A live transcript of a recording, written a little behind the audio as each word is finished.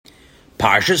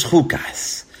Parshas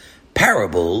Chukas,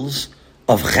 Parables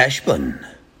of Cheshbon.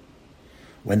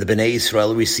 When the Bnei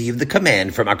Yisrael received the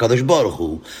command from HaKadosh Baruch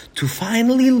Hu to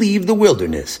finally leave the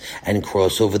wilderness and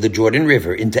cross over the Jordan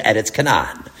River into Eretz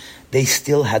Canaan, they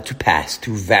still had to pass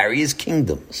through various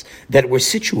kingdoms that were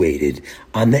situated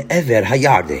on the Ever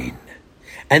HaYarden.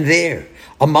 And there,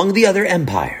 among the other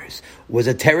empires, was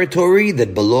a territory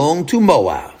that belonged to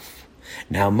Moab.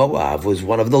 Now Moab was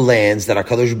one of the lands that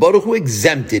HaKadosh Baruch Hu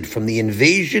exempted from the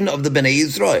invasion of the Bnei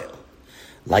Yisrael.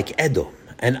 Like Edom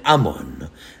and Ammon,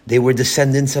 they were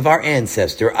descendants of our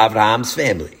ancestor Abraham's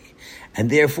family. And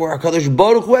therefore HaKadosh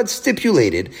Baruch Hu had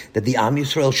stipulated that the Am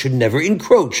Yisrael should never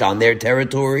encroach on their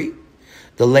territory.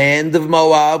 The land of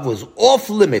Moab was off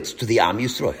limits to the Am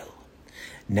Yisrael.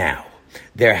 Now,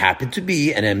 there happened to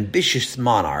be an ambitious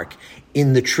monarch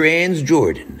in the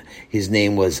Transjordan. His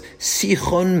name was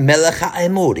Sichon Melech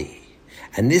HaEmori.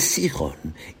 And this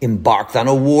Sichon embarked on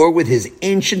a war with his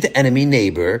ancient enemy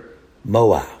neighbor,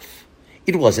 Moab.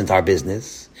 It wasn't our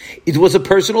business. It was a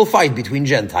personal fight between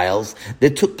Gentiles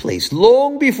that took place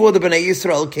long before the Bnei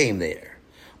Yisrael came there.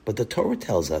 But the Torah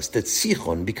tells us that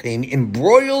Sichon became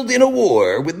embroiled in a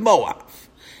war with Moab.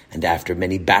 And after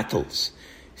many battles,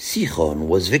 Sichon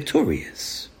was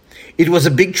victorious. It was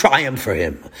a big triumph for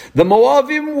him. The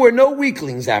Moabim were no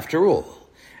weaklings after all.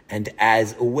 And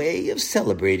as a way of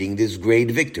celebrating this great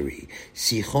victory,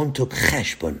 Sichon took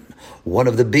Cheshbon, one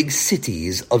of the big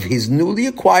cities of his newly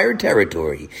acquired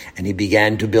territory, and he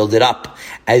began to build it up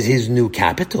as his new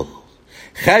capital.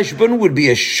 Cheshbon would be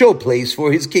a showplace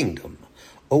for his kingdom,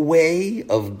 a way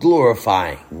of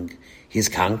glorifying his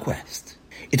conquest.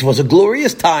 It was a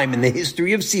glorious time in the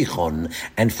history of Sichon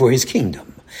and for his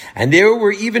kingdom. And there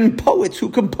were even poets who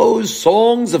composed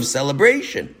songs of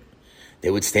celebration.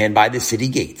 They would stand by the city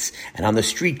gates and on the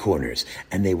street corners,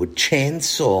 and they would chant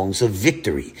songs of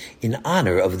victory in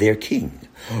honor of their king.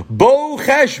 Bo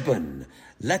Cheshbon!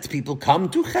 Let people come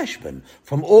to Cheshbon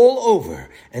from all over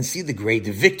and see the great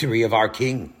victory of our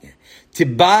king.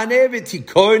 Tibane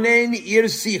v'tikornen ir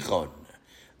Sichon.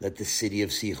 Let the city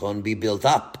of Sichon be built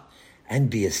up and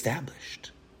be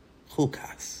established.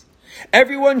 Chukas.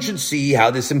 Everyone should see how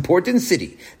this important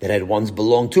city that had once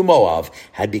belonged to Moab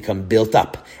had become built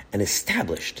up and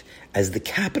established as the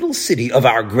capital city of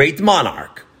our great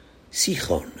monarch,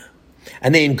 Sichon.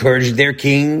 And they encouraged their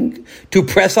king to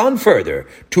press on further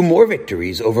to more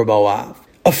victories over Moab.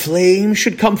 A flame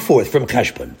should come forth from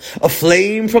Cheshbon, a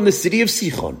flame from the city of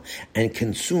Sichon, and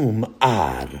consume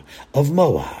Ar of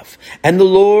Moab and the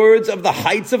lords of the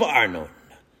heights of Arnon.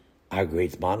 Our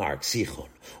great monarch, Sichon,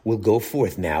 will go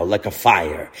forth now like a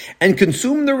fire and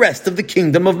consume the rest of the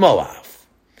kingdom of Moab.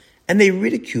 And they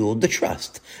ridiculed the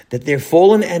trust that their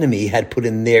fallen enemy had put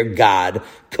in their god,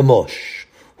 Chemosh,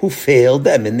 who failed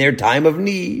them in their time of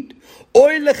need.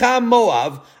 Oy lecha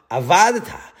Moab,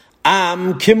 avadta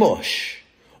am Chemosh.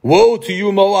 Woe to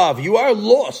you, Moab, you are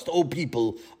lost, O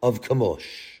people of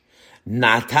Chemosh.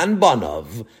 Natan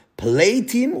Banov,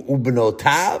 Pleitim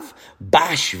ubnotav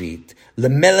bashvit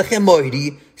lemelech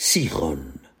Emori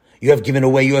Sichon. You have given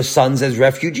away your sons as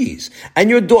refugees and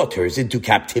your daughters into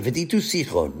captivity to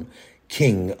Sichon,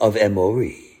 king of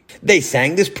Emori. They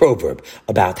sang this proverb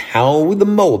about how the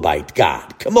Moabite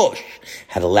god, Chemosh,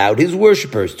 had allowed his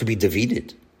worshippers to be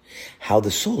defeated, how the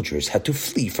soldiers had to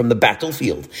flee from the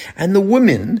battlefield, and the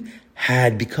women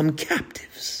had become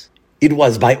captives. It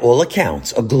was, by all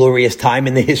accounts, a glorious time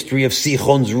in the history of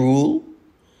Sichon's rule.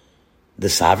 The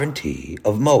sovereignty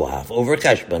of Moab over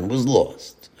Cheshbon was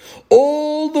lost.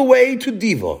 All the way to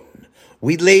Divon,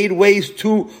 we laid waste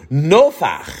to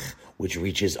Nofach, which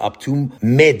reaches up to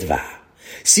Medva.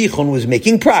 Sichon was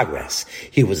making progress.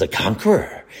 He was a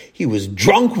conqueror. He was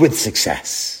drunk with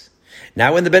success.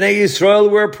 Now when the Bnei Yisrael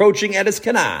were approaching Eretz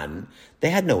Canaan, they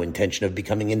had no intention of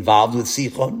becoming involved with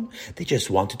Sichon. They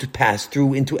just wanted to pass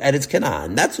through into Eretz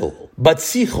Canaan, that's all. But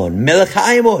Sichon, Melech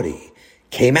HaEmori,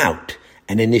 came out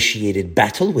and initiated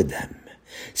battle with them.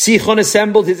 Sichon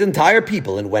assembled his entire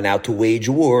people and went out to wage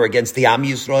war against the Am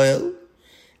Yisrael.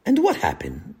 And what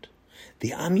happened?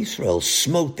 The Am Yisrael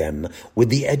smote them with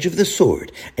the edge of the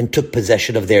sword and took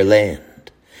possession of their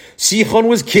land. Sichon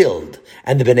was killed,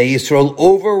 and the Bnei Yisrael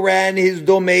overran his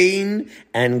domain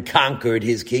and conquered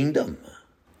his kingdom.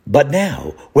 But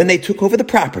now, when they took over the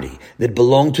property that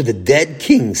belonged to the dead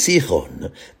king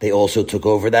Sichon, they also took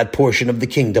over that portion of the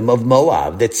kingdom of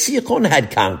Moab that Sichon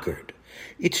had conquered.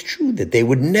 It's true that they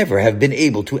would never have been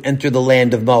able to enter the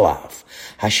land of Moab.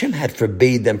 Hashem had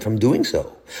forbade them from doing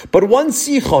so. But once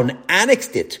Sichon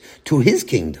annexed it to his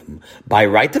kingdom by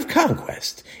right of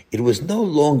conquest, it was no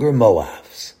longer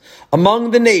Moab's.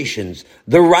 Among the nations,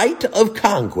 the right of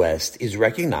conquest is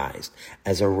recognized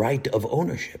as a right of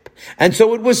ownership. And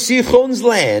so it was Sichon's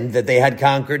land that they had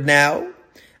conquered now,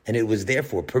 and it was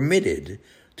therefore permitted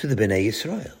to the Bnei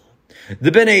Yisrael.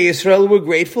 The Bnei Yisrael were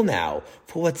grateful now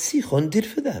for what Sichon did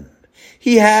for them.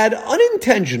 He had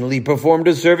unintentionally performed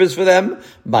a service for them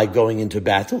by going into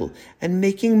battle and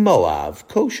making Moab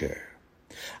kosher.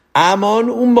 Ammon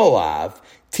u'Moab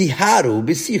tiharu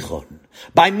b'Sichon.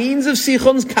 By means of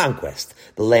Sichon's conquest,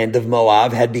 the land of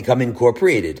Moab had become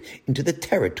incorporated into the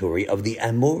territory of the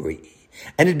Amori,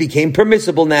 and it became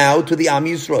permissible now to the Am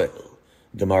Yisrael,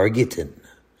 Gemara Gittin.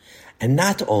 And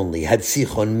not only had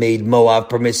Sichon made Moab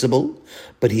permissible,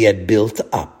 but he had built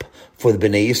up for the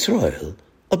Bnei Yisrael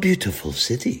a beautiful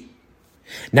city.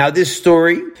 Now this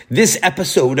story, this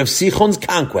episode of Sichon's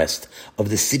conquest of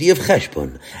the city of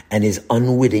Cheshbon and his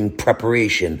unwitting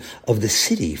preparation of the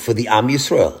city for the Am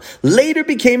Yisrael later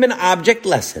became an object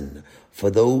lesson for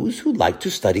those who like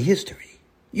to study history.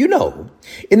 You know,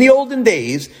 in the olden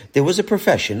days, there was a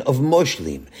profession of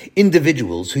moshlim,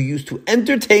 individuals who used to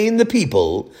entertain the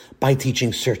people by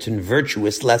teaching certain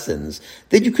virtuous lessons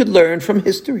that you could learn from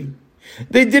history.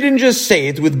 They didn't just say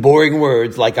it with boring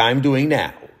words like I'm doing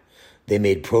now. They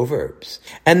made proverbs,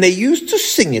 and they used to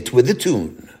sing it with a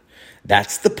tune.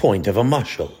 That's the point of a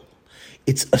mashal.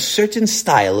 It's a certain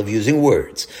style of using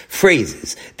words,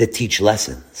 phrases that teach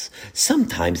lessons,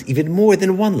 sometimes even more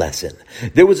than one lesson.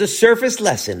 There was a surface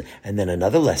lesson and then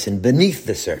another lesson beneath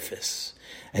the surface,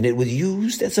 and it was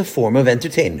used as a form of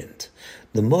entertainment.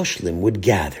 The moshlim would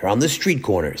gather on the street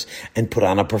corners and put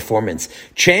on a performance,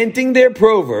 chanting their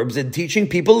proverbs and teaching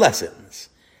people lessons.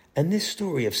 And this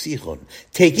story of Sichon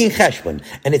taking Cheshbon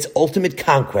and its ultimate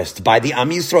conquest by the Am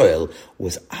Yisrael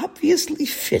was obviously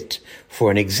fit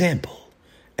for an example.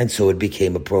 And so it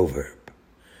became a proverb.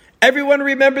 Everyone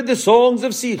remembered the songs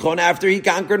of Sichon after he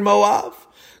conquered Moab.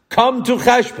 Come to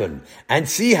Cheshbon and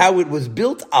see how it was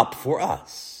built up for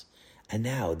us. And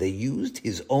now they used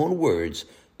his own words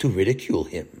to ridicule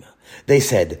him. They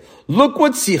said, look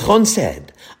what Sichon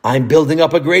said. I'm building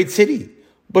up a great city.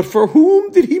 But for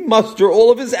whom did he muster all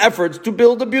of his efforts to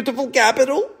build a beautiful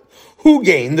capital? Who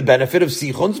gained the benefit of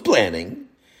Sichon's planning?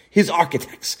 His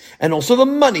architects, and also the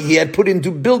money he had put into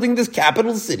building this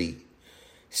capital city.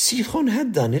 Sichon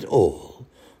had done it all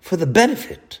for the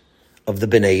benefit of the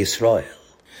Bnei Yisrael.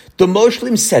 The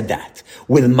Moshlim said that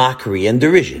with mockery and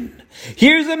derision.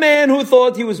 Here's a man who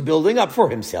thought he was building up for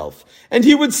himself, and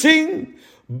he would sing,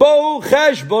 Bo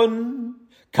Cheshbon.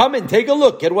 Come and take a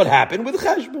look at what happened with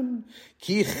Cheshbon.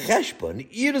 Ki Cheshbon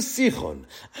ir Sichon.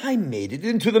 I made it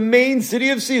into the main city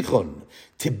of Sichon.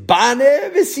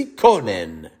 Tibane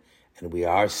v'sikonen. And we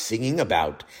are singing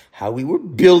about how we were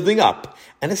building up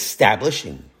and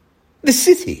establishing the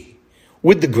city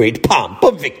with the great pomp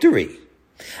of victory.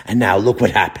 And now look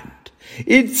what happened.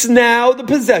 It's now the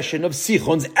possession of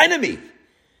Sichon's enemy.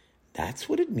 That's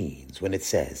what it means when it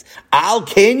says, Al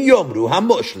Kain Yomru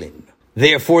HaMoshlim.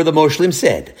 Therefore the Moshlim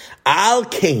said, Al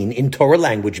Kain in Torah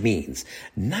language means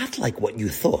not like what you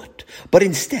thought, but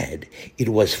instead it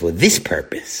was for this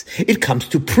purpose. It comes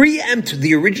to preempt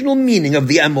the original meaning of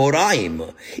the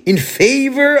Amoraim in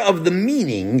favor of the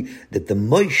meaning that the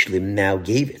Moshlim now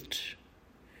gave it.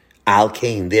 Al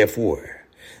Kain, therefore,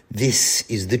 this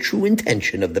is the true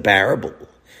intention of the parable,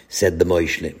 said the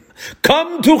Moshlim.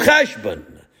 Come to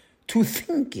Cheshbon, to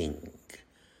thinking.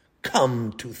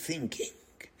 Come to thinking.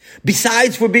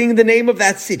 Besides for being the name of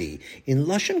that city, in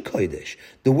Lashon Kodesh,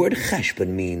 the word Cheshbon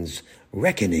means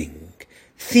reckoning,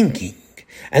 thinking.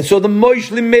 And so the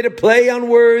Moshlim made a play on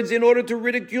words in order to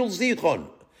ridicule Sichon.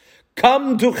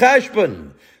 Come to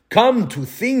Cheshbon, come to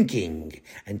thinking,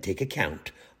 and take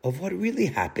account of what really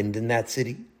happened in that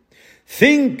city.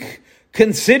 Think,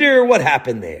 consider what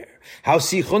happened there. How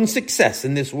Sichon's success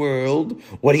in this world,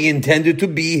 what he intended to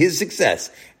be his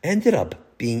success, ended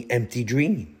up being empty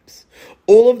dreams.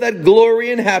 All of that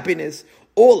glory and happiness,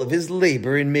 all of his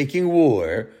labor in making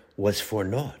war was for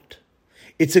naught.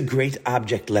 It's a great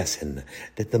object lesson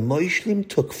that the Moshlim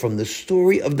took from the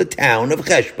story of the town of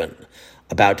Cheshbon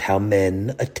about how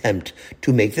men attempt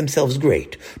to make themselves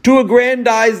great, to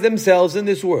aggrandize themselves in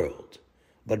this world.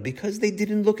 But because they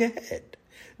didn't look ahead,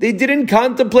 they didn't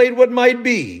contemplate what might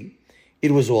be,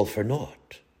 it was all for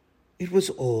naught. It was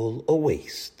all a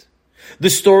waste.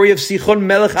 The story of Sichon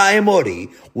Melech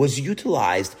HaEmori was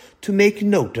utilized to make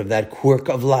note of that quirk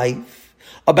of life,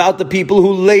 about the people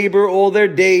who labor all their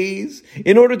days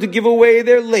in order to give away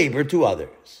their labor to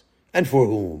others. And for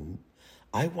whom?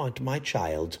 I want my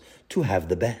child to have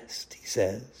the best, he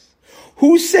says.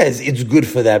 Who says it's good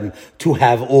for them to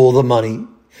have all the money?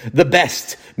 The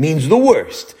best means the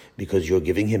worst, because you're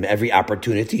giving him every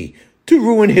opportunity to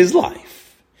ruin his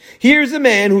life. Here's a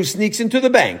man who sneaks into the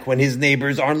bank when his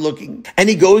neighbors aren't looking, and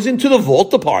he goes into the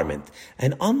vault department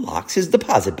and unlocks his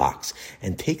deposit box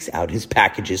and takes out his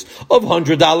packages of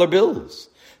 $100 bills.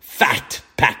 Fat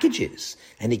packages.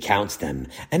 And he counts them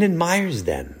and admires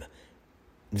them.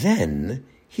 Then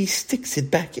he sticks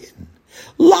it back in,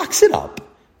 locks it up,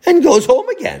 and goes home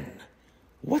again.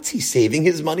 What's he saving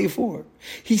his money for?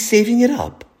 He's saving it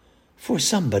up for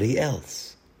somebody else.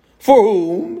 For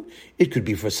whom? It could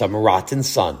be for some rotten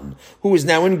son who is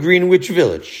now in Greenwich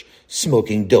Village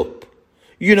smoking dope.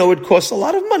 You know, it costs a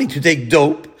lot of money to take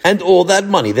dope, and all that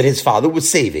money that his father was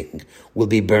saving will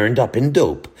be burned up in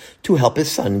dope to help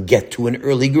his son get to an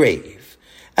early grave.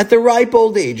 At the ripe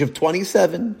old age of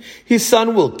 27, his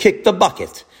son will kick the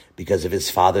bucket because of his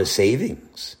father's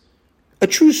savings. A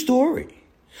true story.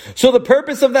 So the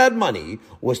purpose of that money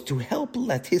was to help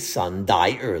let his son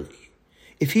die early.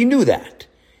 If he knew that,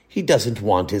 he doesn't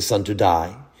want his son to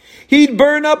die. He'd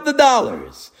burn up the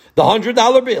dollars, the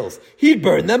 $100 bills. He'd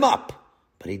burn them up.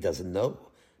 But he doesn't know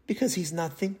because he's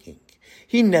not thinking.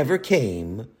 He never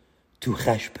came to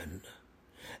Cheshbon.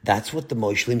 That's what the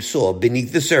Moshlim saw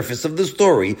beneath the surface of the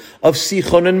story of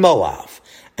Sichon and Moab.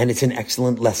 And it's an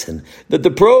excellent lesson that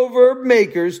the proverb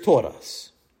makers taught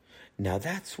us. Now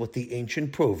that's what the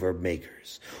ancient proverb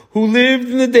makers, who lived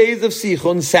in the days of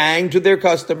Sichon, sang to their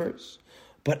customers.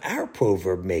 But our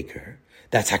proverb maker,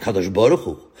 that's HaKadosh Baruch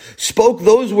Hu, spoke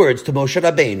those words to Moshe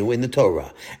Rabbeinu in the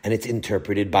Torah, and it's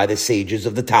interpreted by the sages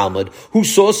of the Talmud, who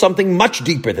saw something much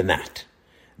deeper than that.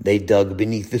 They dug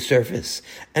beneath the surface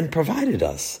and provided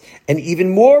us an even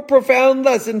more profound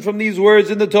lesson from these words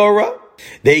in the Torah.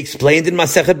 They explained in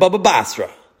Masechet Baba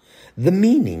Basra the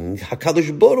meaning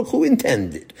HaKadosh Baruch Hu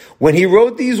intended when he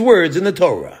wrote these words in the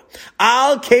Torah.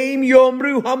 Al Keim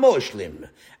Yomru HaMoshlim.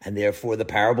 And therefore the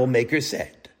parable maker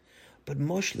said, but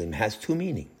Moshlim has two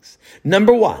meanings.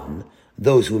 Number one,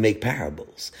 those who make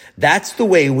parables. That's the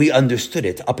way we understood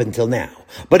it up until now.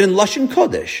 But in Lashon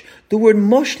Kodesh, the word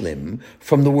Moshlim,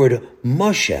 from the word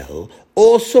Moshel,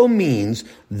 also means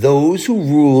those who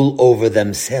rule over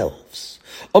themselves.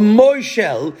 A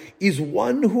Moshel is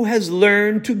one who has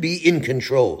learned to be in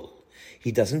control.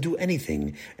 He doesn't do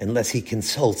anything unless he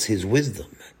consults his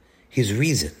wisdom, his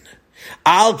reason.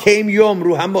 Al Keim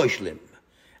Yomru HaMoshlim.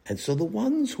 And so the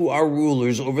ones who are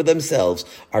rulers over themselves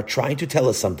are trying to tell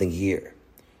us something here.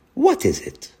 What is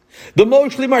it? The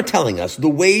Moshlim are telling us the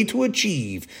way to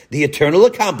achieve the eternal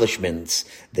accomplishments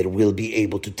that we'll be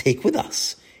able to take with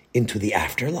us into the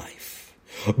afterlife.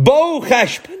 Bo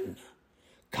Cheshbon.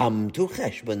 Come to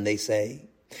Cheshbon, they say.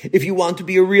 If you want to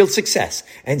be a real success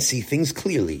and see things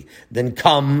clearly, then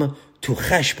come to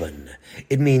Cheshbon.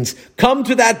 It means come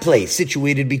to that place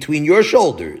situated between your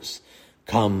shoulders.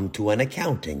 Come to an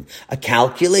accounting, a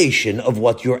calculation of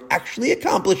what you're actually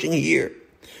accomplishing here.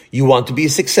 You want to be a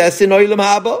success in Olam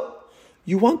Haba?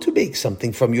 You want to make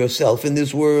something from yourself in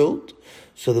this world?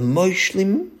 So the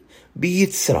Moshlim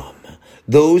B'Yitzram,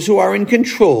 those who are in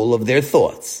control of their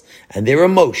thoughts and their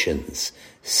emotions,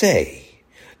 say,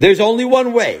 there's only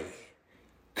one way.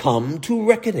 Come to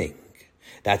reckoning.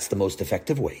 That's the most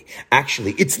effective way.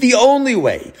 Actually, it's the only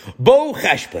way. Bo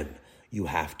Cheshbon. You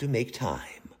have to make time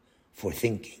for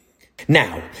thinking.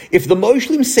 Now, if the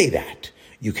Moshlim say that,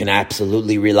 you can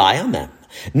absolutely rely on them.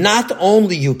 Not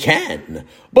only you can,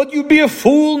 but you'd be a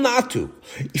fool not to.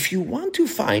 If you want to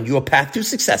find your path to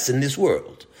success in this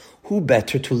world, who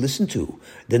better to listen to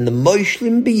than the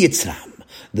Moshlim B'Yitzram,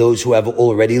 those who have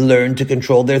already learned to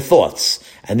control their thoughts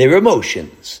and their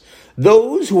emotions,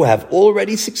 those who have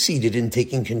already succeeded in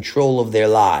taking control of their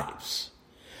lives.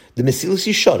 The Mesilas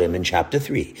Yesharim in chapter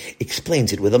 3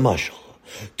 explains it with a mashal.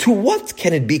 To what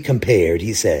can it be compared,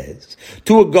 he says,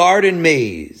 to a garden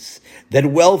maze that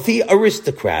wealthy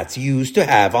aristocrats used to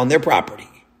have on their property.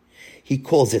 He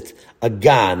calls it a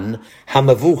gan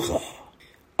hamavucha,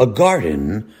 a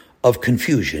garden of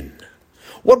confusion.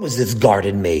 What was this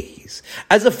garden maze?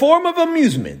 As a form of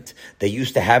amusement, they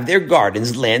used to have their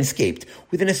gardens landscaped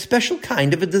within a special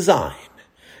kind of a design.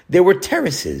 There were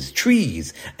terraces,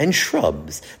 trees, and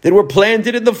shrubs that were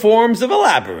planted in the forms of a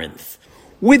labyrinth,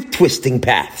 with twisting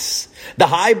paths. The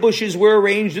high bushes were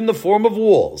arranged in the form of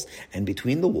walls, and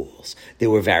between the walls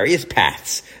there were various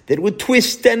paths that would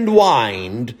twist and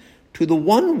wind to the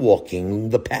one walking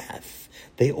the path.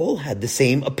 They all had the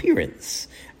same appearance,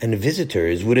 and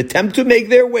visitors would attempt to make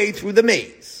their way through the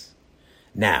maze.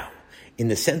 Now, in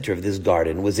the center of this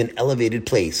garden was an elevated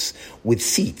place with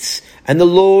seats, and the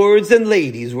lords and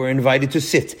ladies were invited to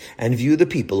sit and view the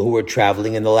people who were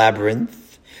traveling in the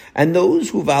labyrinth. And those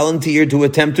who volunteered to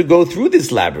attempt to go through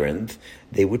this labyrinth,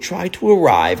 they would try to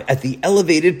arrive at the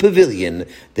elevated pavilion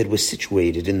that was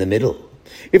situated in the middle.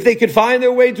 If they could find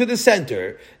their way to the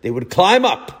center, they would climb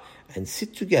up and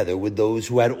sit together with those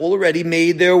who had already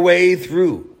made their way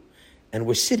through and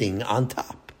were sitting on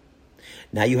top.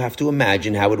 Now you have to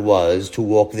imagine how it was to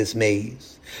walk this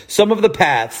maze. Some of the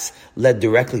paths led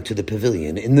directly to the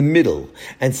pavilion in the middle,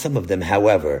 and some of them,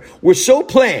 however, were so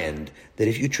planned that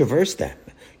if you traverse them,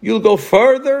 you'll go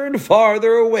further and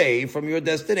farther away from your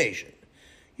destination.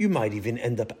 You might even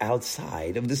end up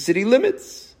outside of the city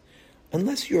limits.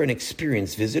 Unless you're an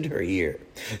experienced visitor here,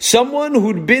 someone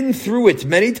who'd been through it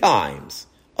many times.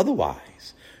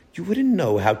 Otherwise, you wouldn't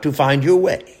know how to find your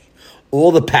way.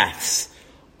 All the paths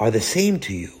are the same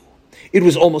to you. It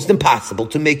was almost impossible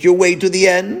to make your way to the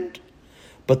end.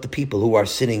 But the people who are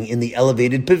sitting in the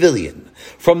elevated pavilion,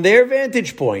 from their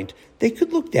vantage point, they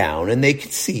could look down and they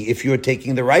could see if you're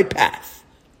taking the right path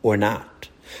or not.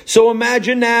 So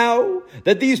imagine now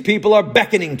that these people are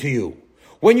beckoning to you.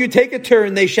 When you take a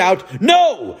turn, they shout,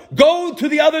 "No! Go to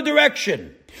the other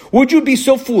direction!" Would you be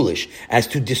so foolish as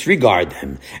to disregard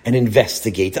them and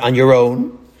investigate on your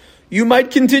own? You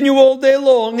might continue all day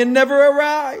long and never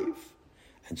arrive.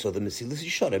 And so the Mesilas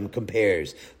Yesharim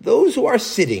compares those who are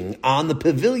sitting on the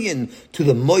pavilion to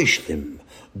the Moishlim,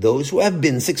 those who have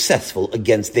been successful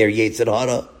against their Yetzer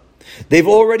Hara. They've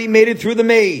already made it through the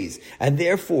maze, and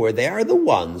therefore they are the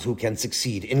ones who can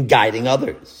succeed in guiding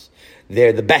others.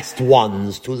 They're the best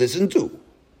ones to listen to.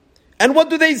 And what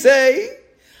do they say?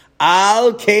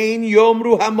 Al Kain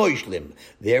Yomru HaMoishlim.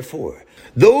 Therefore,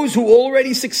 those who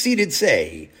already succeeded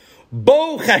say,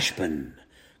 Bo Cheshbon,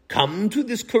 come to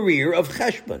this career of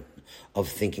Cheshbon, of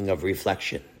thinking of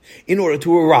reflection. In order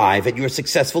to arrive at your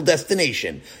successful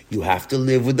destination, you have to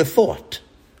live with the thought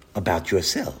about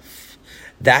yourself.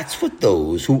 That's what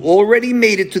those who already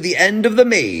made it to the end of the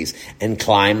maze and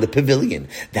climbed the pavilion,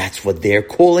 that's what they're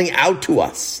calling out to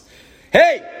us.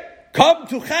 Hey, come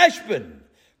to Cheshbon.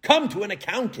 Come to an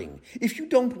accounting. If you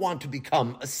don't want to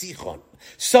become a sichon,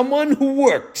 someone who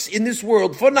works in this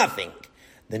world for nothing,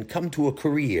 then come to a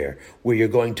career where you're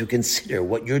going to consider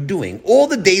what you're doing all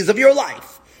the days of your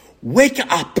life. Wake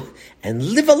up and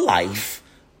live a life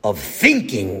of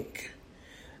thinking.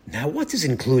 Now, what is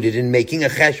included in making a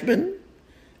cheshbon?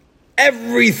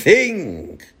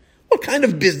 Everything. What kind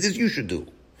of business you should do,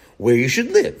 where you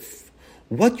should live,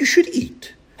 what you should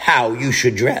eat, how you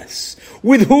should dress,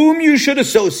 with whom you should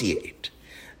associate.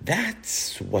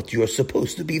 That's what you're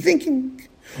supposed to be thinking.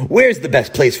 Where's the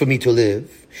best place for me to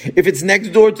live? If it's next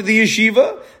door to the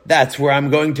yeshiva, that's where I'm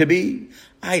going to be.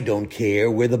 I don't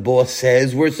care where the boss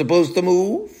says we're supposed to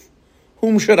move.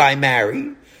 Whom should I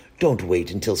marry? Don't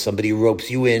wait until somebody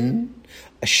ropes you in.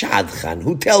 A shadchan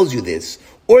who tells you this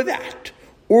or that,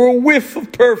 or a whiff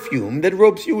of perfume that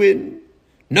ropes you in.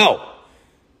 No.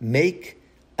 Make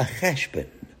a cheshbon.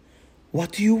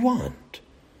 What do you want?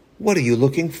 What are you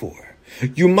looking for?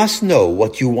 You must know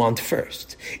what you want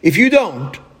first. If you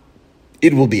don't,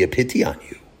 it will be a pity on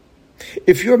you.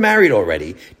 If you're married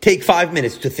already, take 5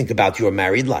 minutes to think about your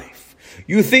married life.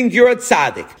 You think you're a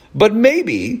tzaddik, but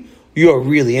maybe you're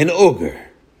really an ogre.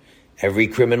 Every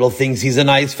criminal thinks he's a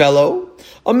nice fellow.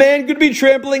 A man could be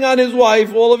trampling on his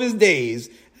wife all of his days,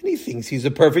 and he thinks he's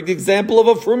a perfect example of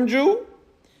a frum Jew.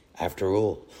 After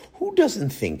all, who doesn't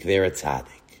think they're a tzaddik?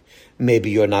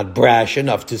 Maybe you're not brash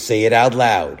enough to say it out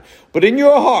loud, but in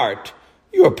your heart,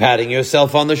 you're patting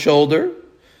yourself on the shoulder.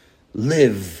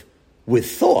 Live with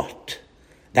thought.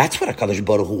 That's what HaKadosh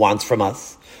Baruch Hu wants from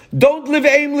us. Don't live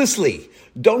aimlessly.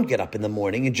 Don't get up in the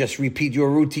morning and just repeat your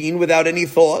routine without any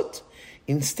thought.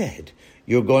 Instead,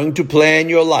 you're going to plan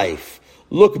your life.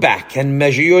 Look back and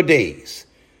measure your days.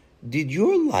 Did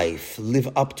your life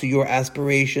live up to your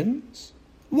aspirations?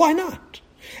 Why not?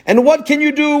 And what can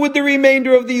you do with the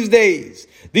remainder of these days?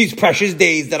 These precious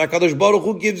days that HaKadosh Baruch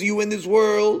Hu gives you in this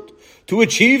world to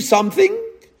achieve something?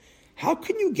 How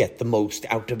can you get the most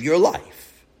out of your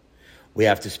life? We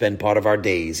have to spend part of our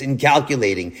days in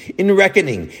calculating, in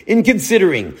reckoning, in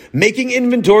considering, making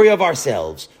inventory of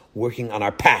ourselves, working on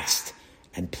our past,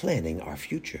 and planning our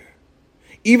future.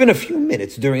 Even a few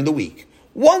minutes during the week,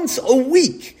 once a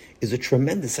week, is a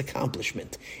tremendous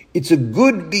accomplishment. It's a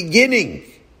good beginning.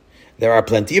 There are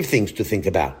plenty of things to think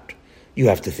about. You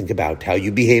have to think about how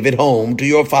you behave at home to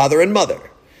your father and mother,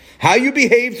 how you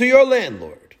behave to your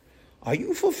landlord. Are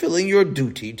you fulfilling your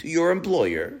duty to your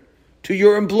employer, to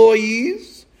your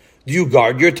employees? Do you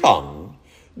guard your tongue?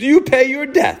 Do you pay your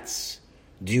debts?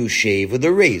 Do you shave with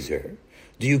a razor?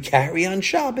 Do you carry on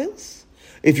Shabbos?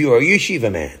 If you are a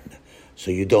yeshiva man,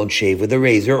 so you don't shave with a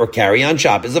razor or carry on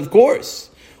Shabbos, of course.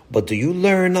 But do you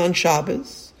learn on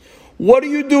Shabbos? What are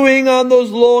you doing on those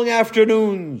long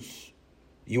afternoons?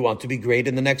 You want to be great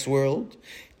in the next world?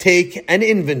 Take an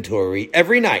inventory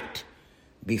every night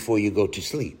before you go to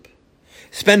sleep.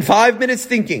 Spend 5 minutes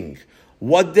thinking,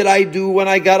 what did I do when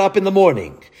I got up in the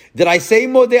morning? Did I say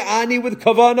Mode'ani with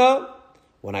Kavana?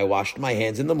 When I washed my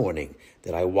hands in the morning,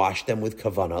 did I wash them with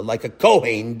Kavana like a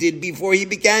Kohen did before he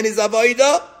began his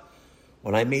Avodah?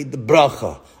 When I made the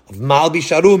bracha of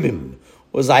Malbish Arumim,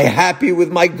 was I happy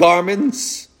with my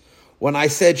garments? When I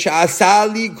said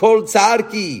Sha'asali Kol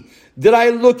Tzarki, did I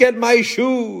look at my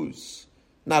shoes?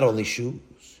 Not only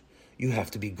shoes, you have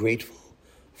to be grateful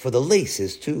for the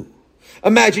laces too.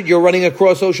 Imagine you're running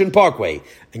across Ocean Parkway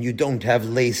and you don't have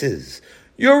laces.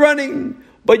 You're running,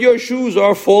 but your shoes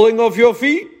are falling off your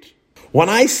feet. When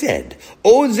I said,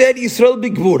 Oz Yisrael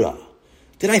Bigvura,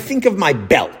 did I think of my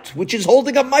belt, which is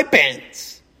holding up my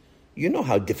pants? You know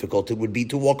how difficult it would be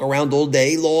to walk around all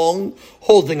day long,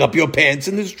 holding up your pants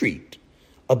in the street.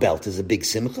 A belt is a big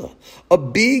simcha, a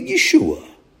big Yeshua.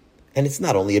 And it's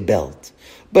not only a belt,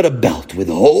 but a belt with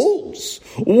holes.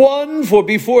 One for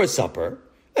before supper,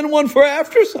 and one for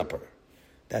after supper.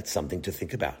 That's something to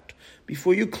think about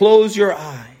before you close your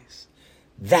eyes.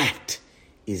 That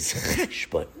is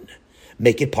cheshbon.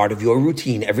 Make it part of your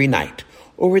routine every night,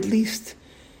 or at least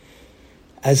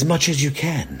as much as you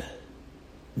can.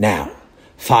 Now,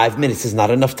 5 minutes is not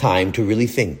enough time to really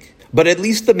think, but at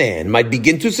least the man might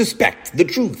begin to suspect the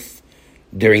truth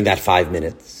during that 5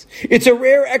 minutes. It's a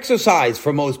rare exercise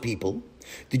for most people.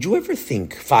 Did you ever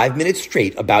think 5 minutes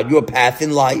straight about your path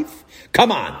in life?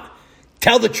 Come on,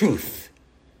 tell the truth.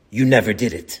 You never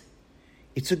did it.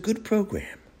 It's a good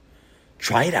program.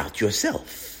 Try it out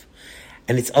yourself.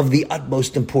 And it's of the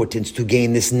utmost importance to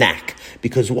gain this knack,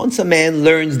 because once a man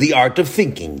learns the art of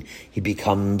thinking, he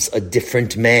becomes a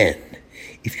different man.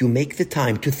 If you make the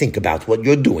time to think about what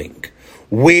you're doing,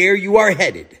 where you are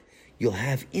headed, you'll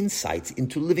have insights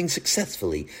into living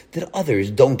successfully that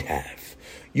others don't have.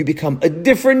 You become a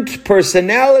different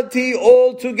personality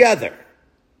altogether.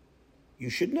 You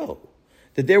should know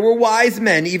that there were wise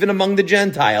men, even among the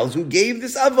Gentiles, who gave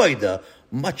this avodah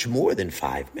much more than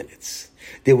 5 minutes.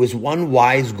 There was one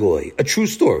wise goy, a true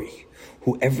story,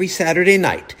 who every Saturday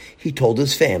night he told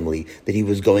his family that he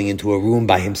was going into a room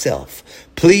by himself.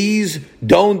 Please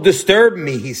don't disturb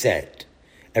me, he said.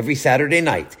 Every Saturday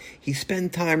night he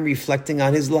spent time reflecting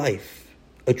on his life.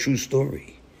 A true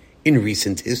story in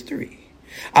recent history.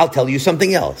 I'll tell you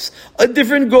something else. A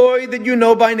different goy that you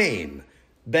know by name.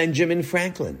 Benjamin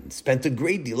Franklin spent a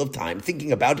great deal of time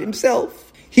thinking about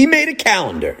himself. He made a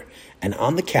calendar, and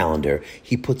on the calendar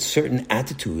he put certain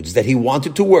attitudes that he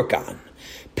wanted to work on.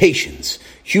 Patience,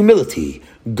 humility,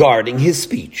 guarding his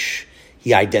speech.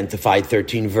 He identified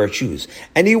 13 virtues,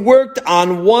 and he worked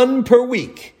on one per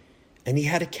week. And he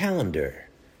had a calendar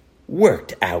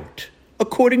worked out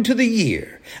according to the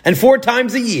year. And 4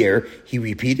 times a year, he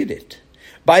repeated it.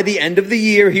 By the end of the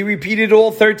year, he repeated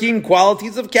all 13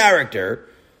 qualities of character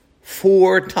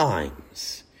 4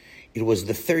 times. It was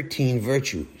the 13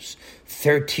 virtues,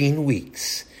 13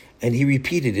 weeks, and he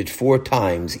repeated it 4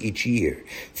 times each year,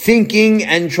 thinking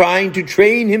and trying to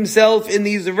train himself in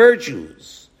these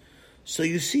virtues. So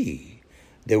you see,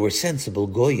 there were sensible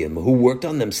goyim who worked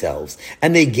on themselves,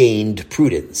 and they gained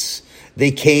prudence.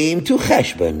 They came to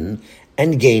cheshbon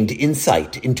and gained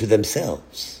insight into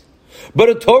themselves. But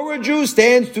a Torah Jew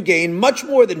stands to gain much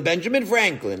more than Benjamin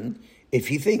Franklin if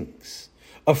he thinks.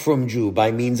 A frum Jew,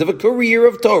 by means of a career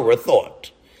of Torah thought,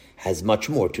 has much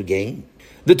more to gain.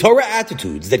 The Torah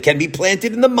attitudes that can be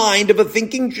planted in the mind of a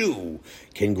thinking Jew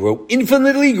can grow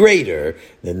infinitely greater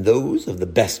than those of the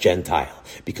best Gentile,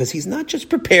 because he's not just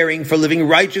preparing for living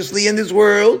righteously in this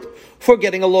world, for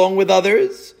getting along with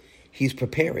others. He's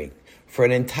preparing for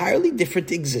an entirely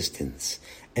different existence,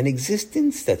 an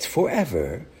existence that's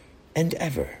forever and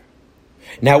ever.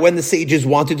 Now, when the sages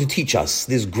wanted to teach us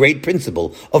this great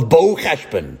principle of bo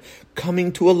cheshbon,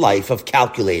 coming to a life of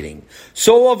calculating,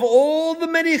 so of all the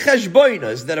many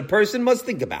cheshbonas that a person must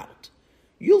think about,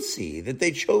 you'll see that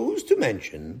they chose to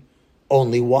mention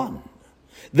only one.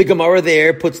 The Gemara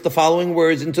there puts the following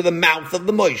words into the mouth of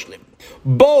the Moshlim.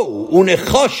 Bo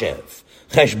unechoshev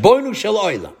cheshbonu shel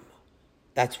olam.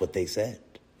 That's what they said.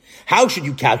 How should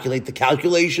you calculate the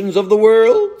calculations of the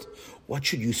world? What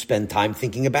should you spend time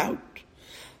thinking about?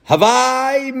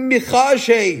 Havai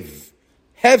michashev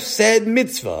hefsed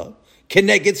mitzvah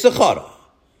keneged sechara.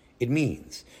 It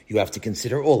means you have to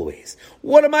consider always,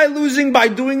 what am I losing by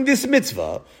doing this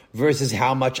mitzvah versus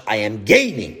how much I am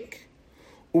gaining?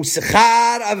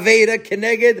 Usechar aveda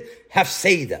keneged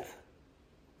hafseda.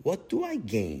 What do I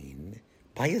gain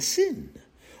by a sin?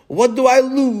 What do I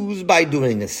lose by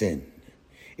doing a sin?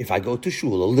 if I go to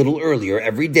shul a little earlier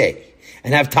every day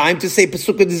and have time to say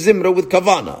Pesukah de Zimra with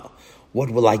Kavana, what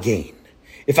will I gain?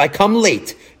 If I come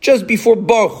late, just before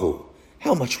Baruch Hu,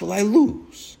 how much will I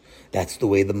lose? That's the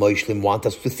way the Moshlim want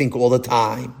us to think all the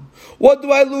time. What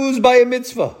do I lose by a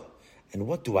mitzvah? And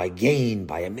what do I gain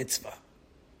by a mitzvah?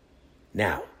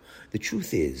 Now, the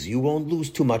truth is, you won't lose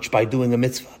too much by doing a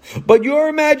mitzvah, but your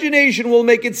imagination will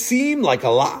make it seem like a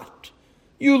lot.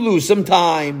 You lose some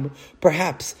time,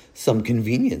 perhaps some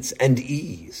convenience and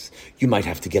ease. You might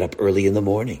have to get up early in the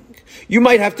morning. You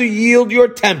might have to yield your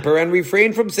temper and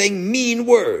refrain from saying mean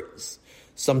words.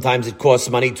 Sometimes it costs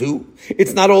money too.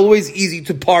 It's not always easy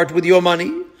to part with your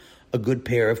money. A good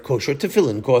pair of kosher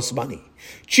tefillin costs money.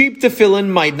 Cheap tefillin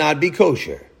might not be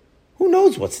kosher. Who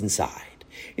knows what's inside?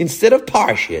 Instead of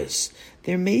parshas,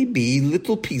 there may be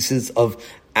little pieces of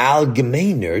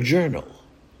Algemeiner journal.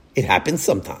 It happens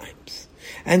sometimes.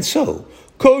 And so,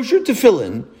 kosher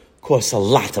tefillin costs a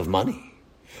lot of money.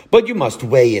 But you must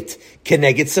weigh it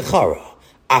keneged sechara,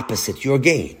 opposite your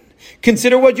gain.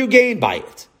 Consider what you gain by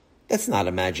it. That's not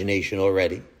imagination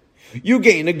already. You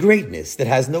gain a greatness that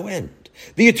has no end,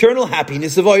 the eternal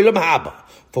happiness of Olam Haba,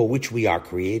 for which we are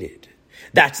created.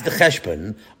 That's the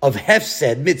cheshbon of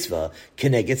hefsed mitzvah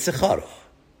keneged sechara.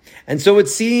 And so it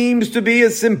seems to be a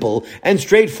simple and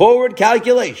straightforward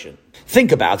calculation.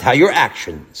 Think about how your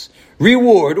actions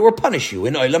reward or punish you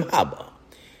in Olam Haba.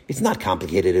 It's not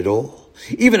complicated at all.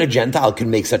 Even a Gentile can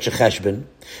make such a cheshbon.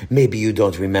 Maybe you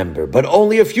don't remember, but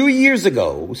only a few years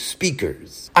ago,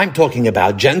 speakers, I'm talking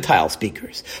about Gentile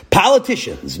speakers,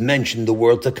 politicians mentioned the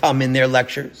world to come in their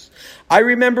lectures. I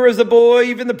remember as a boy,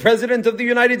 even the President of the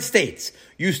United States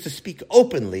used to speak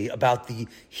openly about the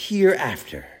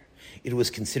hereafter. It was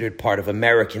considered part of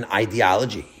American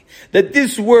ideology that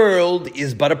this world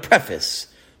is but a preface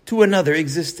to another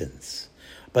existence.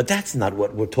 But that's not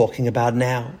what we're talking about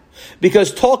now.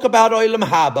 Because talk about Olam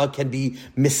Haba can be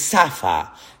misafa,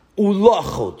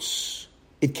 ulachotz.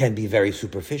 It can be very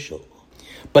superficial.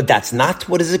 But that's not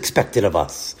what is expected of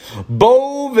us.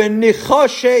 Bo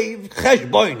v'nichoshev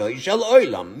cheshboinoi shel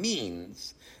olam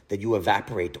means that you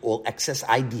evaporate all excess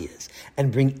ideas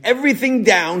and bring everything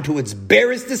down to its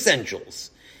barest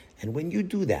essentials. And when you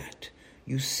do that,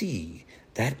 you see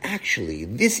that actually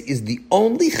this is the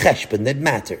only cheshbon that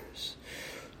matters.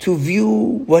 To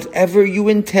view whatever you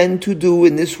intend to do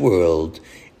in this world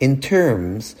in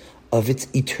terms of its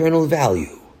eternal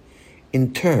value,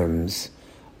 in terms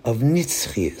of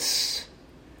nitzchias.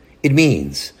 It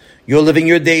means you're living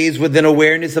your days with an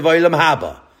awareness of Olam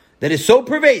Haba that is so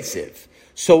pervasive,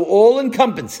 so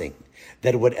all-encompassing,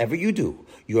 that whatever you do,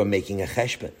 you are making a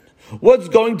cheshbon. What's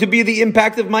going to be the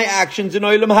impact of my actions in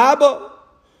Olam Haba?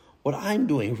 What I'm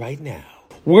doing right now,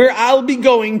 where I'll be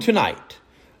going tonight,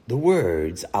 the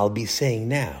words I'll be saying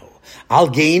now. I'll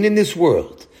gain in this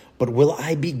world, but will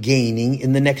I be gaining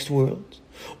in the next world?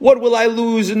 What will I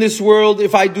lose in this world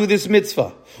if I do this mitzvah?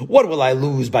 What will I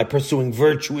lose by pursuing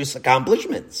virtuous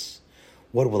accomplishments?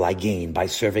 What will I gain by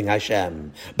serving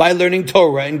Hashem, by learning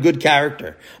Torah and good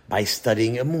character, by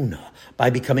studying Emunah, by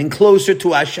becoming closer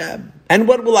to Hashem? And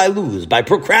what will I lose by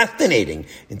procrastinating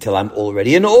until I'm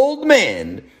already an old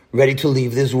man, ready to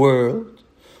leave this world?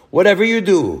 Whatever you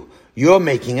do, you're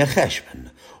making a cheshbon.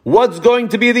 What's going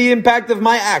to be the impact of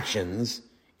my actions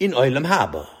in Olam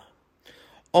Haba?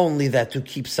 Only that to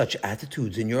keep such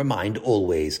attitudes in your mind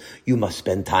always, you must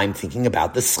spend time thinking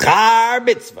about the schar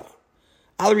mitzvah.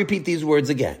 I'll repeat these words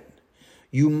again.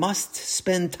 You must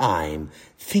spend time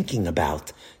thinking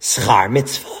about schar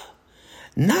mitzvah.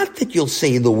 Not that you'll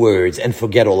say the words and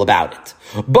forget all about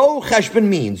it. Bo cheshbon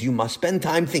means you must spend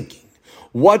time thinking.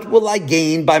 What will I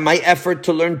gain by my effort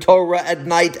to learn Torah at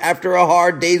night after a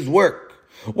hard day's work?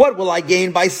 What will I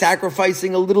gain by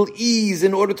sacrificing a little ease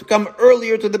in order to come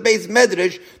earlier to the Beis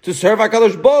Medrash to serve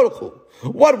HaKadosh Baruch Hu?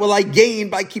 What will I gain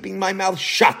by keeping my mouth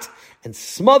shut and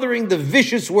smothering the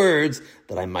vicious words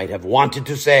that I might have wanted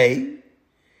to say?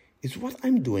 Is what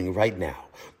I'm doing right now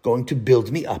going to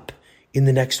build me up in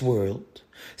the next world?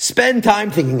 Spend time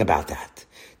thinking about that.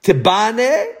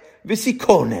 Tibane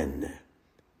v'sikonen.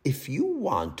 If you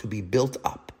want to be built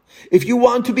up, if you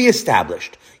want to be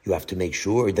established, you have to make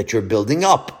sure that you're building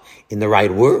up in the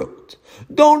right world.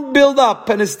 Don't build up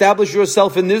and establish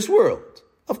yourself in this world.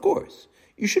 Of course,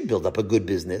 you should build up a good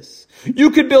business. You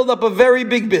could build up a very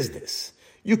big business.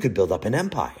 You could build up an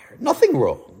empire. Nothing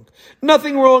wrong.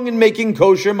 Nothing wrong in making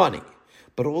kosher money.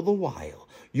 But all the while,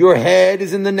 your head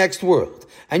is in the next world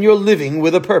and you're living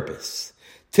with a purpose.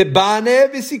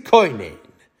 Tibane v'sikoinen.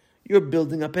 You're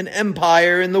building up an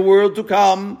empire in the world to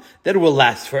come that will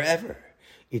last forever.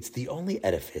 It's the only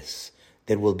edifice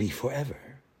that will be forever.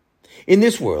 In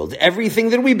this world, everything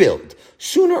that we build,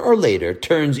 sooner or later,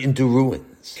 turns into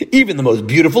ruins. Even the most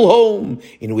beautiful home,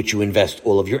 in which you invest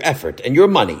all of your effort and your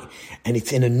money, and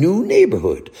it's in a new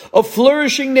neighborhood, a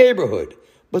flourishing neighborhood.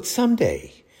 But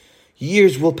someday,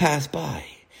 years will pass by,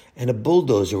 and a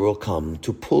bulldozer will come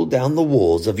to pull down the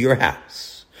walls of your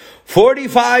house.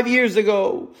 45 years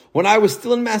ago, when I was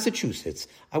still in Massachusetts,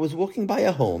 I was walking by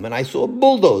a home and I saw a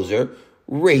bulldozer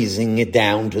razing it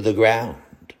down to the ground.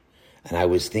 And I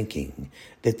was thinking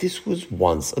that this was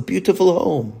once a beautiful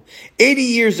home. 80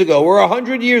 years ago or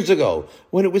 100 years ago,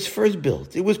 when it was first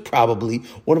built, it was probably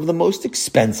one of the most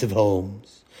expensive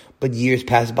homes. But years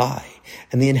passed by,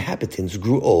 and the inhabitants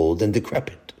grew old and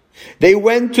decrepit. They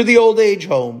went to the old age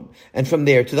home, and from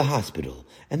there to the hospital,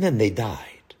 and then they died.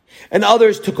 And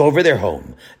others took over their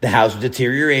home. The house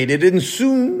deteriorated, and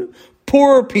soon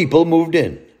poorer people moved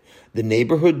in. The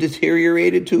neighborhood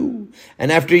deteriorated too,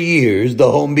 and after years,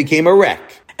 the home became a wreck,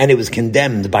 and it was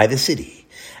condemned by the city.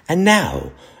 And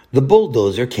now, the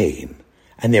bulldozer came,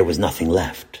 and there was nothing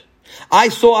left. I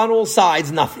saw on all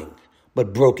sides nothing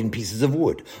but broken pieces of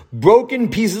wood, broken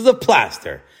pieces of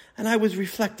plaster, and I was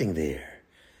reflecting there.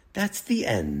 That's the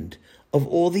end of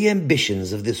all the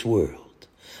ambitions of this world.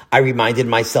 I reminded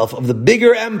myself of the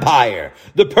bigger empire,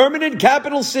 the permanent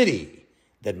capital city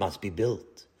that must be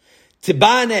built.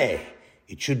 Tibane,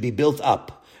 it should be built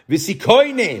up,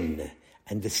 visikoinen,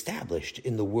 and established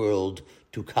in the world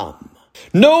to come.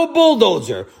 No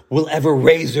bulldozer will ever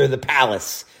razor the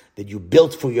palace that you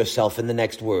built for yourself in the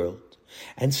next world.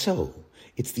 And so,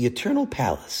 it's the eternal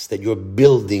palace that you're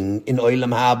building in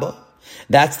Olam Haba.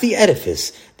 That's the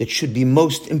edifice that should be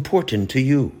most important to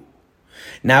you.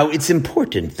 Now, it's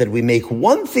important that we make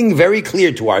one thing very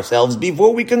clear to ourselves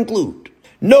before we conclude.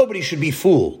 Nobody should be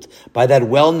fooled by that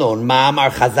well-known Ma'amar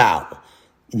Chazal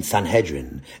in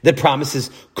Sanhedrin that promises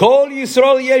Kol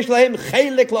Yisrael yesh lahem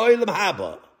chelik la'olam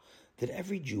haba, that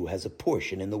every Jew has a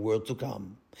portion in the world to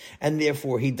come, and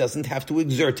therefore he doesn't have to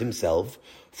exert himself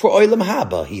for olam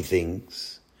haba, he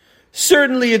thinks.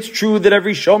 Certainly it's true that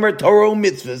every Shomer Torah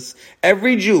mitzvahs,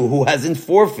 every Jew who hasn't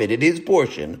forfeited his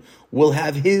portion, will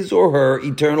have his or her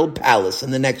eternal palace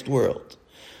in the next world.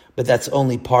 But that's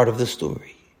only part of the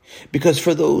story. Because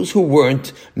for those who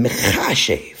weren't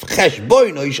mechashev,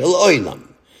 cheshboinoi shel olam,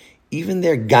 even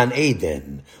their Gan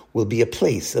Eden will be a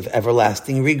place of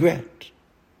everlasting regret.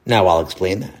 Now I'll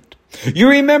explain that. You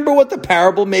remember what the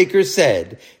parable maker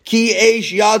said, Ki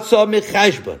eish yatsa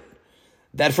mecheshbon,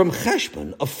 that from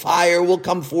Cheshbon a fire will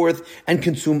come forth and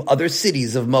consume other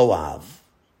cities of Moab.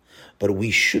 But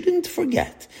we shouldn't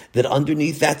forget that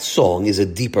underneath that song is a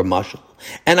deeper mashal,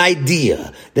 an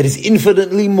idea that is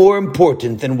infinitely more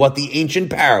important than what the ancient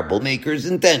parable makers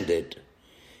intended.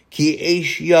 Ki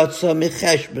eish yatsa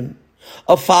mecheshbon,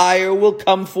 a fire will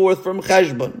come forth from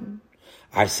Cheshbon.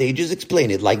 Our sages explain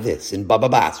it like this in Baba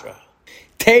Basra.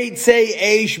 Teitzei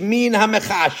eish min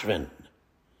hamechashven.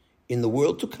 In the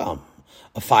world to come,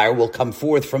 a fire will come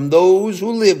forth from those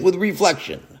who live with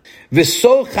reflection.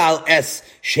 V'sochal es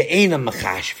she'ena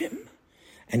mechashvim.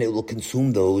 And it will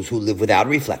consume those who live without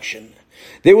reflection.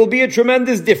 There will be a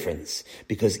tremendous difference,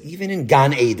 because even in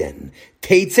Gan Eden,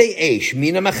 Teitzei eish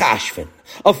mina mechashven,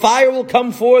 a fire will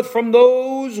come forth from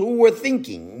those who were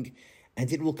thinking,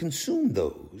 and it will consume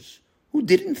those who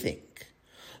didn't think.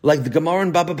 Like the Gemara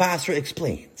in Baba Basra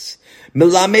explains,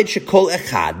 Melamed shekol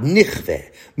echad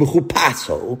nichve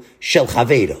mechupaso shel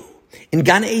chavedo. In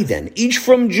Gan Eden, each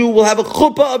from Jew will have a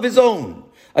chuppah of his own,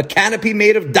 a canopy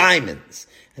made of diamonds,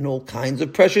 and all kinds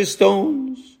of precious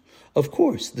stones. Of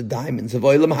course, the diamonds of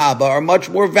Olam Haba are much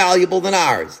more valuable than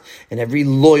ours, and every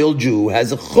loyal Jew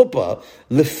has a chuppah,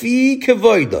 lefi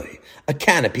kevoidoi, a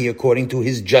canopy according to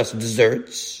his just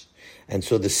deserts. And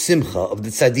so the simcha of the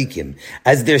tzaddikim,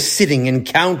 as they're sitting and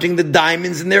counting the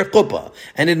diamonds in their chuppah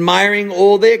and admiring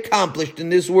all they accomplished in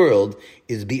this world,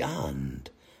 is beyond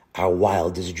our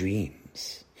wildest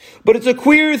dreams. But it's a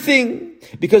queer thing,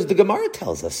 because the Gemara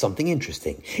tells us something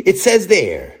interesting. It says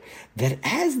there that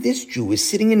as this Jew is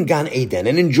sitting in Gan Eden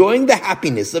and enjoying the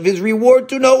happiness of his reward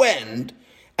to no end,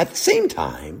 at the same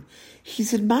time,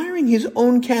 he's admiring his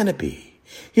own canopy.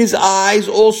 His eyes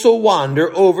also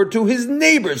wander over to his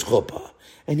neighbor's chuppah,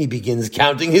 and he begins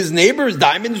counting his neighbor's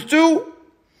diamonds too.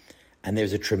 And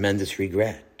there's a tremendous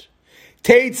regret.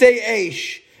 Teitzei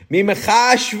eish mi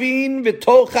mechashvin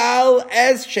v'tochal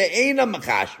es she'ena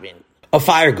mechashvin. A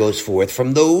fire goes forth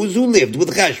from those who lived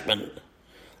with cheshbon,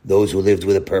 those who lived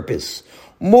with a purpose,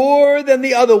 more than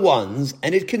the other ones,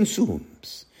 and it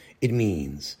consumes. It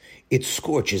means it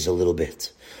scorches a little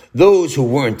bit those who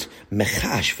weren't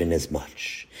mechashvin as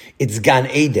much. It's Gan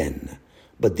Eden,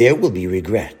 but there will be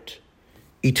regret,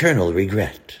 eternal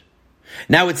regret.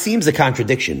 Now it seems a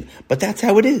contradiction, but that's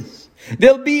how it is.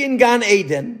 They'll be in Gan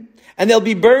Eden, and they'll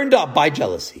be burned up by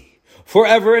jealousy.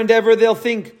 Forever and ever they'll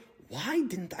think, why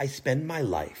didn't I spend my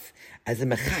life as a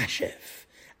mechashev,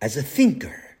 as a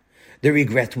thinker? The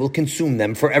regret will consume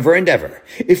them forever and ever.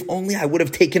 If only I would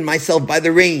have taken myself by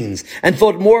the reins and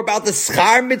thought more about the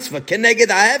schar mitzvah, keneged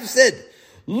ha'hefsed.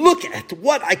 Look at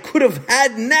what I could have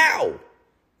had now.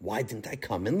 Why didn't I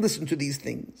come and listen to these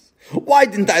things? Why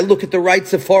didn't I look at the right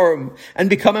seforim and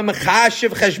become a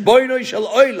mechashev cheshboinoi shel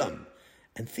oilam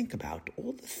and think about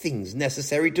all the things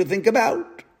necessary to think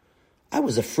about? I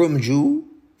was a frum Jew,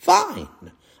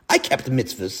 fine. I kept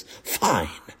mitzvahs, fine.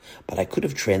 But I could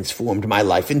have transformed my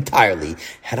life entirely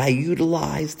had I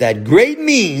utilized that great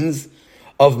means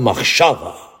of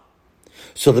machshava.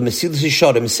 So the Mesilas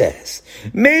Yesharim says,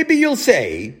 maybe you'll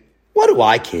say, what do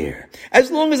I care? As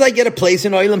long as I get a place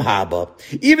in Olam Haba,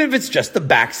 even if it's just the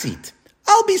back seat,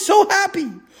 I'll be so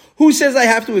happy. Who says I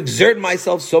have to exert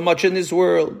myself so much in this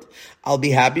world? I'll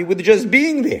be happy with just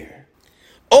being there.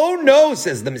 Oh no,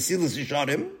 says the Mesilas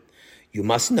Yesharim. You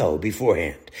must know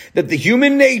beforehand that the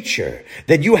human nature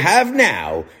that you have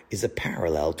now is a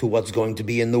parallel to what's going to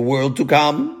be in the world to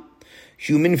come.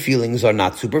 Human feelings are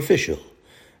not superficial.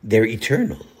 They're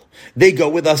eternal. They go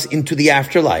with us into the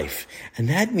afterlife. And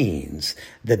that means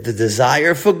that the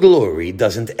desire for glory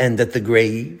doesn't end at the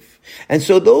grave. And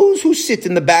so those who sit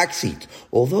in the back seat,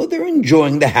 although they're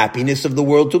enjoying the happiness of the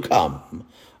world to come,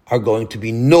 are going to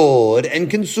be gnawed and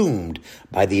consumed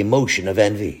by the emotion of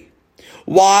envy.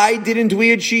 Why didn't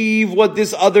we achieve what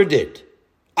this other did?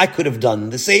 I could have done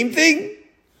the same thing.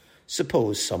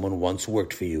 Suppose someone once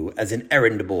worked for you as an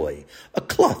errand boy, a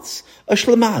klutz, a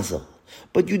schlemazel,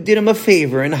 but you did him a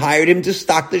favor and hired him to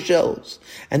stock the shelves.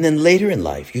 And then later in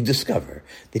life, you discover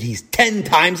that he's 10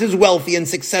 times as wealthy and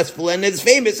successful and as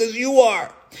famous as you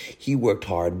are. He worked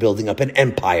hard building up an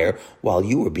empire while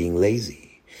you were being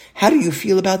lazy. How do you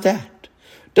feel about that?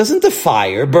 Doesn't the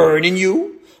fire burn in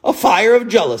you? A fire of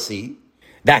jealousy?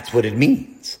 That's what it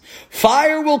means.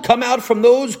 Fire will come out from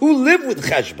those who live with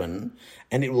cheshbon,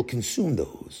 and it will consume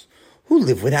those who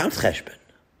live without cheshbon.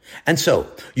 And so,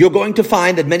 you're going to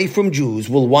find that many from Jews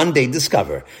will one day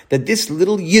discover that this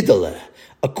little yidele,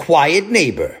 a quiet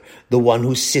neighbor, the one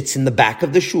who sits in the back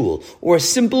of the shul, or a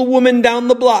simple woman down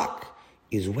the block,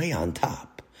 is way on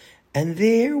top, and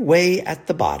they're way at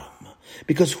the bottom.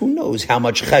 Because who knows how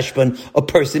much cheshbon a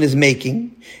person is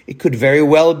making? It could very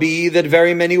well be that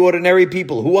very many ordinary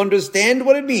people who understand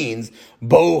what it means,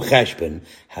 bo cheshbon,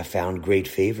 have found great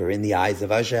favor in the eyes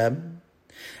of Hashem.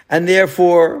 And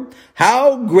therefore,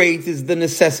 how great is the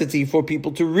necessity for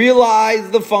people to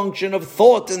realize the function of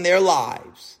thought in their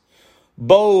lives.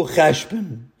 Bo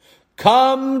cheshbon,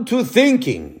 come to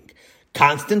thinking.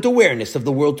 Constant awareness of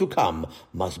the world to come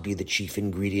must be the chief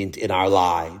ingredient in our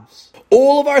lives.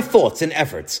 All of our thoughts and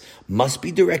efforts must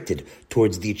be directed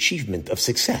towards the achievement of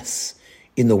success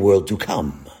in the world to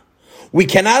come. We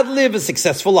cannot live a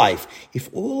successful life if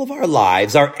all of our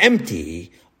lives are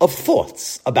empty of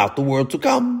thoughts about the world to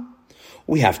come.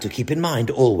 We have to keep in mind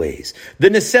always the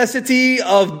necessity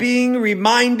of being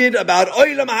reminded about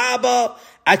Olam Haba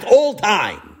at all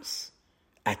times.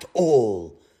 At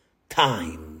all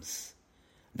times.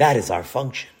 That is our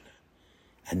function.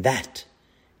 And that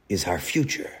is our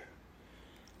future.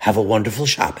 Have a wonderful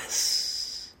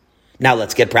Shabbos. Now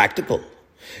let's get practical.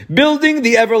 Building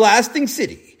the everlasting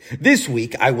city. This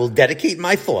week I will dedicate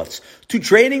my thoughts to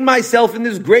training myself in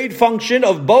this great function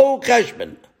of bo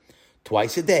cheshbon.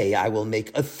 Twice a day I will make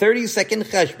a 30-second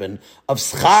cheshbon of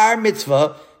schar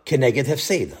mitzvah keneged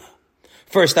hefseda.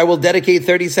 First I will dedicate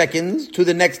 30 seconds to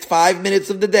the next 5 minutes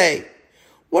of the day.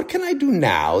 What can I do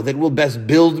now that will best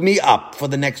build me up for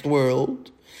the next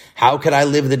world? How can I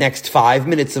live the next 5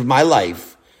 minutes of my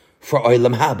life for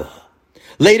Olam Haba?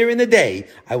 Later in the day,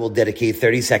 I will dedicate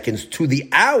 30 seconds to the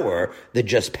hour that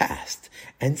just passed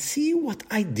and see what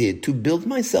I did to build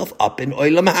myself up in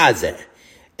Olam Hazeh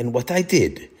and what I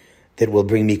did that will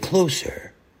bring me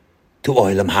closer to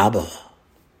Olam Haba.